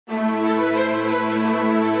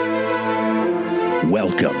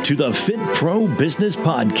Welcome to the Fit Pro Business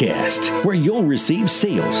Podcast, where you'll receive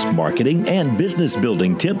sales, marketing, and business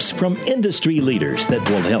building tips from industry leaders that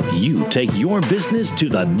will help you take your business to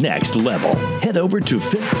the next level. Head over to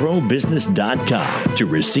fitprobusiness.com to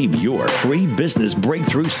receive your free business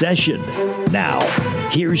breakthrough session. Now,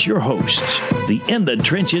 here's your host, the In the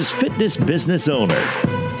Trenches fitness business owner,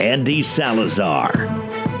 Andy Salazar.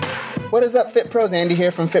 What is up, Fit Pros? Andy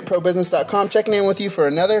here from fitprobusiness.com, checking in with you for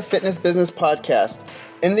another fitness business podcast.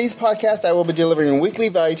 In these podcasts, I will be delivering weekly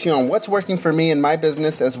value to you on what's working for me in my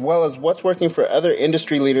business, as well as what's working for other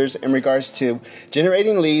industry leaders in regards to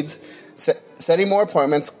generating leads, setting more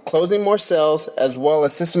appointments, closing more sales, as well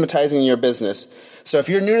as systematizing your business. So if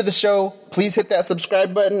you're new to the show, please hit that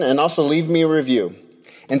subscribe button and also leave me a review.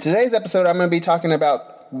 In today's episode, I'm going to be talking about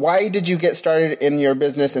why did you get started in your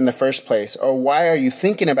business in the first place? Or why are you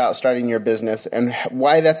thinking about starting your business and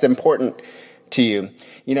why that's important to you?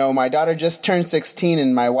 You know, my daughter just turned 16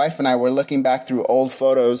 and my wife and I were looking back through old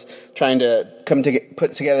photos, trying to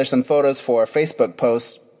put together some photos for a Facebook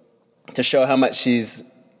post to show how much she's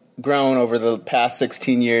grown over the past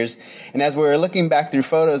 16 years. And as we were looking back through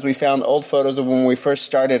photos, we found old photos of when we first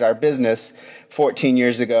started our business 14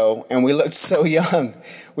 years ago. And we looked so young.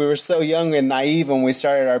 We were so young and naive when we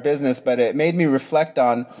started our business, but it made me reflect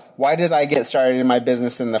on why did I get started in my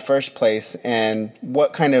business in the first place and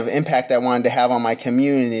what kind of impact I wanted to have on my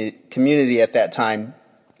community at that time.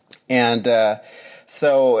 And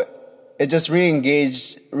so it just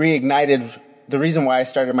reignited the reason why I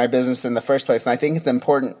started my business in the first place. And I think it's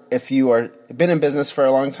important, if you are been in business for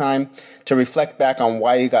a long time, to reflect back on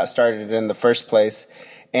why you got started in the first place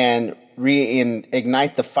and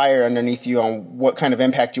reignite the fire underneath you on what kind of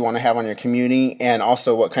impact you want to have on your community and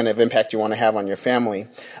also what kind of impact you want to have on your family.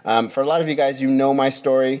 For a lot of you guys, you know my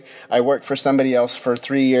story. I worked for somebody else for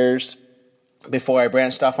 3 years before I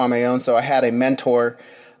branched off on my own. So I had a mentor.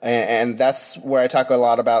 And that's where I talk a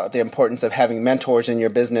lot about the importance of having mentors in your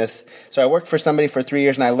business. So I worked for somebody for 3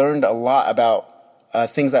 years and I learned a lot about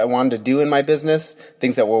things that I wanted to do in my business,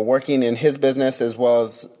 things that were working in his business, as well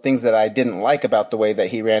as things that I didn't like about the way that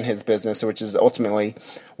he ran his business, which is ultimately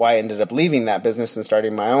why I ended up leaving that business and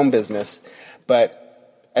starting my own business.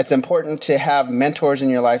 But it's important to have mentors in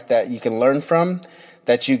your life that you can learn from,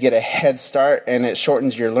 that you get a head start, and it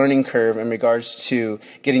shortens your learning curve in regards to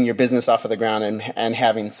getting your business off of the ground and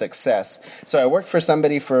having success. So I worked for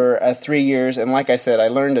somebody for 3 years, and like I said, I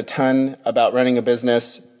learned a ton about running a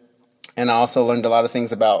business, and I also learned a lot of things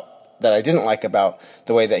that I didn't like about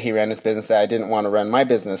the way that he ran his business, that I didn't want to run my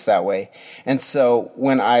business that way. And so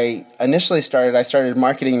when I initially started, I started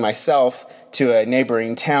marketing myself to a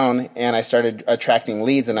neighboring town, and I started attracting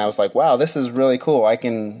leads, and I was like, wow, this is really cool. I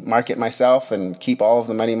can market myself and keep all of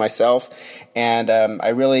the money myself. And I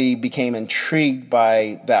really became intrigued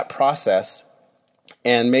by that process.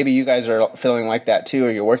 And maybe you guys are feeling like that too,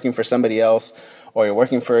 or you're working for somebody else, or you're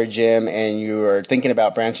working for a gym and you are thinking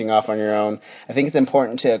about branching off on your own. I think it's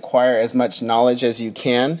important to acquire as much knowledge as you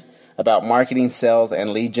can about marketing, sales, and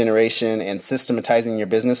lead generation and systematizing your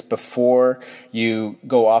business before you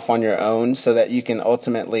go off on your own, so that you can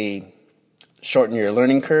ultimately shorten your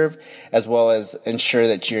learning curve as well as ensure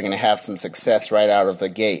that you're going to have some success right out of the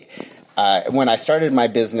gate. When I started my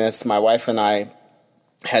business, my wife and I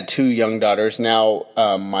had 2 young daughters. Now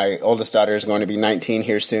my oldest daughter is going to be 19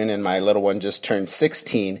 here soon, and my little one just turned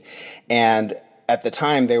 16. And at the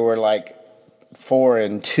time, they were like 4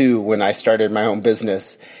 and 2 when I started my own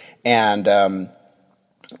business. And I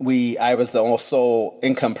was the sole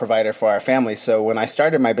income provider for our family. So when I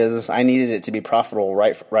started my business, I needed it to be profitable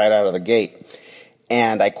right out of the gate.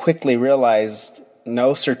 And I quickly realized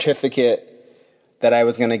no certificate that I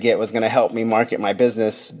was going to get was going to help me market my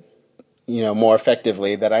business, more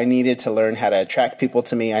effectively, that I needed to learn how to attract people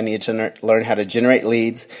to me. I needed to learn how to generate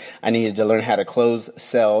leads. I needed to learn how to close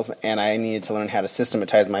sales, and I needed to learn how to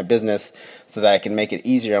systematize my business so that I can make it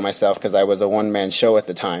easier on myself, because I was a one-man show at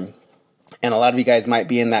the time. And a lot of you guys might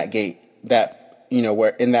be in that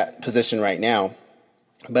we're in that position right now.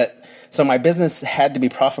 But so my business had to be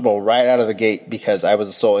profitable right out of the gate because I was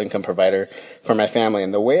a sole income provider for my family.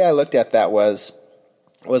 And the way I looked at that was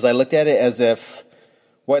I looked at it as if,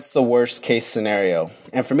 what's the worst case scenario?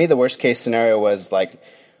 And for me, the worst case scenario was like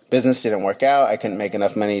business didn't work out. I couldn't make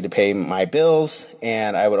enough money to pay my bills,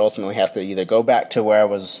 and I would ultimately have to either go back to where I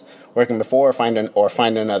was working before or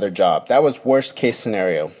find another job. That was worst case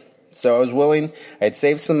scenario. So I was willing. I had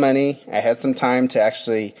saved some money. I had some time to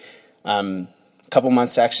actually, a couple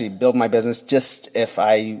months to actually build my business, just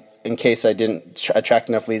in case I didn't attract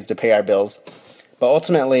enough leads to pay our bills. But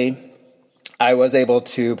ultimately, I was able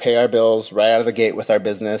to pay our bills right out of the gate with our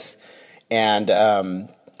business, and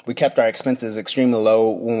we kept our expenses extremely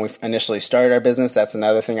low when we initially started our business. That's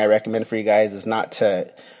another thing I recommend for you guys, is not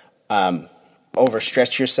to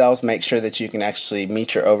overstretch yourselves. Make sure that you can actually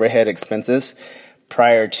meet your overhead expenses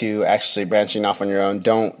prior to actually branching off on your own.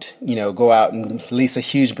 Don't, go out and lease a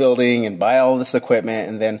huge building and buy all this equipment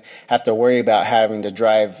and then have to worry about having to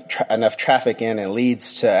drive enough traffic in and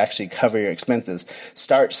leads to actually cover your expenses.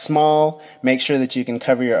 Start small, make sure that you can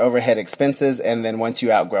cover your overhead expenses, and then once you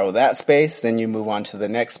outgrow that space, then you move on to the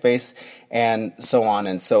next space, and so on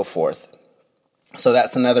and so forth. So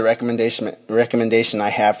that's another recommendation I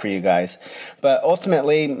have for you guys. But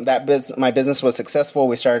ultimately, my business was successful.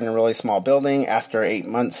 We started in a really small building. After 8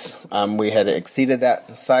 months, we had exceeded that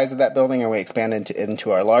size of that building, and we expanded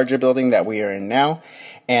into our larger building that we are in now.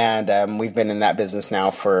 And we've been in that business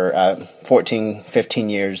now for 14, 15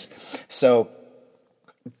 years.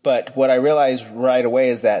 But what I realized right away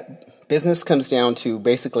is that business comes down to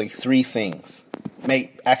basically 3 things,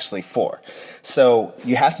 actually 4. So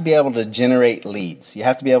you have to be able to generate leads. You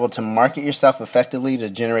have to be able to market yourself effectively to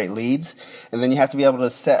generate leads. And then you have to be able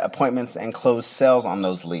to set appointments and close sales on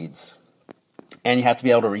those leads. And you have to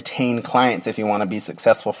be able to retain clients if you want to be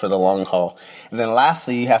successful for the long haul. And then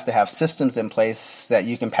lastly, you have to have systems in place that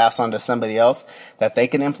you can pass on to somebody else that they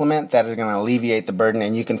can implement that are going to alleviate the burden,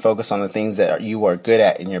 and you can focus on the things that you are good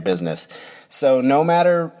at in your business. So no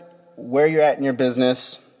matter where you're at in your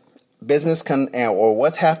business or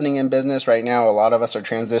what's happening in business right now, a lot of us are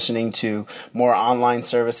transitioning to more online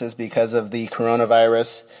services because of the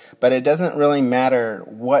coronavirus. But it doesn't really matter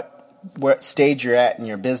what stage you're at in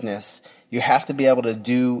your business. You have to be able to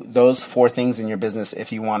do those 4 things in your business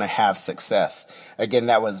if you want to have success. Again,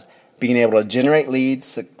 that was being able to generate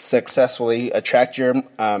leads successfully, attract your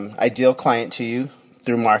ideal client to you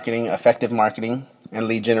through marketing, effective marketing, and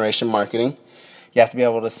lead generation marketing. You have to be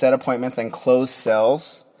able to set appointments and close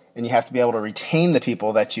sales. And you have to be able to retain the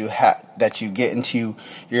people that you get into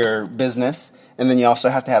your business. And then you also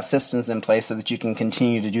have to have systems in place so that you can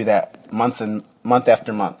continue to do that month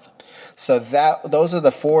after month. So those are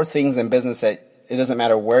the 4 things in business that it doesn't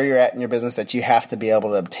matter where you're at in your business that you have to be able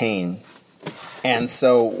to obtain. And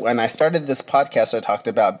so when I started this podcast, I talked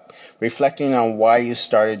about reflecting on why you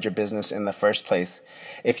started your business in the first place.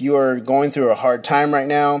 If you are going through a hard time right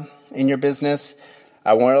now in your business,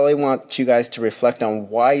 I really want you guys to reflect on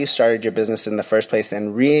why you started your business in the first place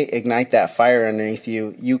and reignite that fire underneath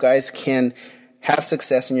you. You guys can have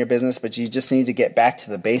success in your business, but you just need to get back to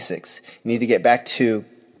the basics. You need to get back to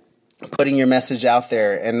putting your message out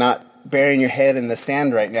there and not burying your head in the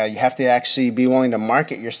sand right now. You have to actually be willing to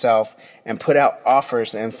market yourself and put out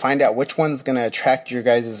offers and find out which one's going to attract your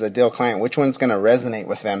guys' ideal client, which one's going to resonate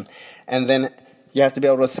with them. And then you have to be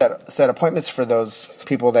able to set appointments for those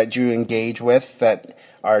people that you engage with that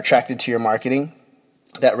are attracted to your marketing,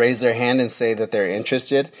 that raise their hand and say that they're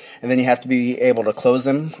interested. And then you have to be able to close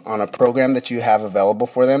them on a program that you have available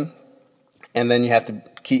for them. And then you have to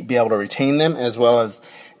be able to retain them as well as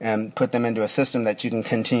put them into a system that you can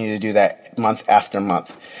continue to do that month after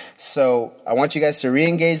month. So I want you guys to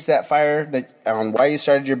re-engage that fire on why you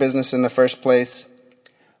started your business in the first place.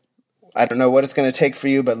 I don't know what it's going to take for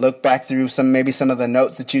you, but look back through maybe some of the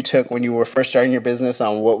notes that you took when you were first starting your business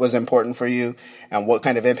on what was important for you and what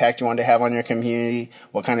kind of impact you wanted to have on your community,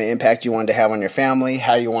 what kind of impact you wanted to have on your family,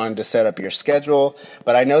 how you wanted to set up your schedule.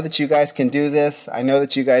 But I know that you guys can do this. I know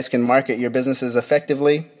that you guys can market your businesses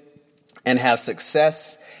effectively and have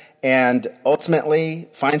success, and ultimately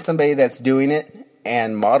find somebody that's doing it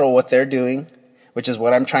and model what they're doing, which is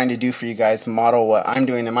what I'm trying to do for you guys. Model what I'm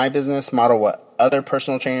doing in my business, model what other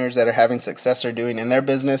personal trainers that are having success are doing in their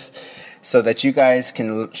business, so that you guys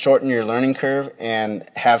can shorten your learning curve and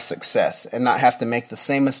have success and not have to make the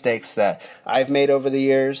same mistakes that I've made over the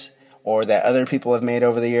years or that other people have made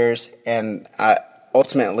over the years. And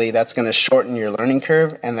ultimately, that's going to shorten your learning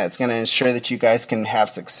curve, and that's going to ensure that you guys can have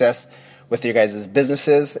success with your guys'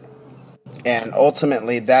 businesses. And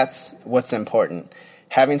ultimately, that's what's important.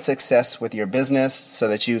 Having success with your business so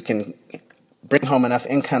that you can bring home enough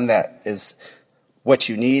income that is what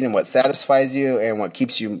you need and what satisfies you and what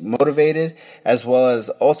keeps you motivated, as well as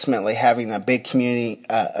ultimately having a big community,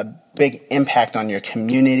 a big impact on your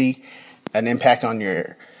community, an impact on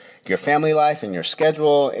your family life and your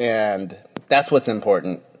schedule. And that's what's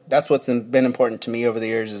important. That's what's been important to me over the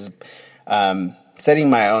years, is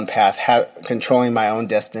setting my own path, controlling my own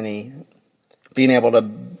destiny, being able to,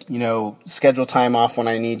 schedule time off when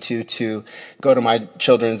I need to go to my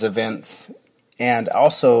children's events. And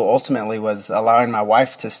also, ultimately, was allowing my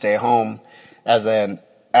wife to stay home as an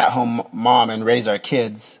at-home mom and raise our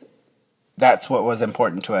kids. That's what was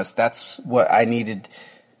important to us. That's what I needed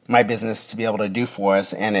my business to be able to do for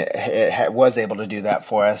us, and it was able to do that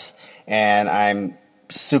for us, and I'm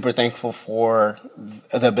super thankful for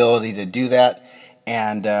the ability to do that,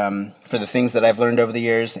 and for the things that I've learned over the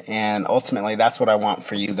years, and ultimately that's what I want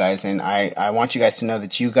for you guys, and I want you guys to know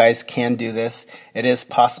that you guys can do this. It is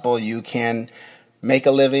possible. You can make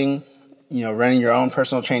a living, running your own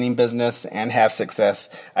personal training business and have success.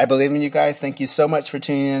 I believe in you guys. Thank you so much for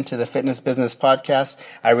tuning in to the Fitness Business Podcast.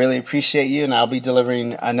 I really appreciate you, and I'll be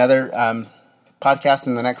delivering another podcast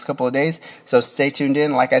in the next couple of days, so stay tuned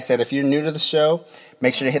in. Like I said, if you're new to the show,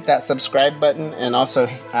 make sure to hit that subscribe button, and also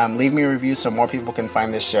leave me a review so more people can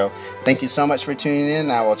find this show. Thank you so much for tuning in.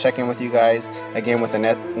 I will check in with you guys again with the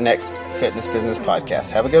next Fitness Business Podcast.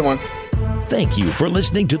 Have a good one. Thank you for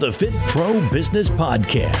listening to the Fit Pro Business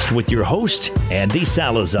Podcast with your host, Andy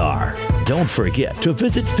Salazar. Don't forget to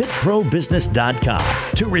visit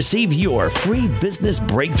fitprobusiness.com to receive your free business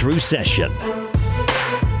breakthrough session.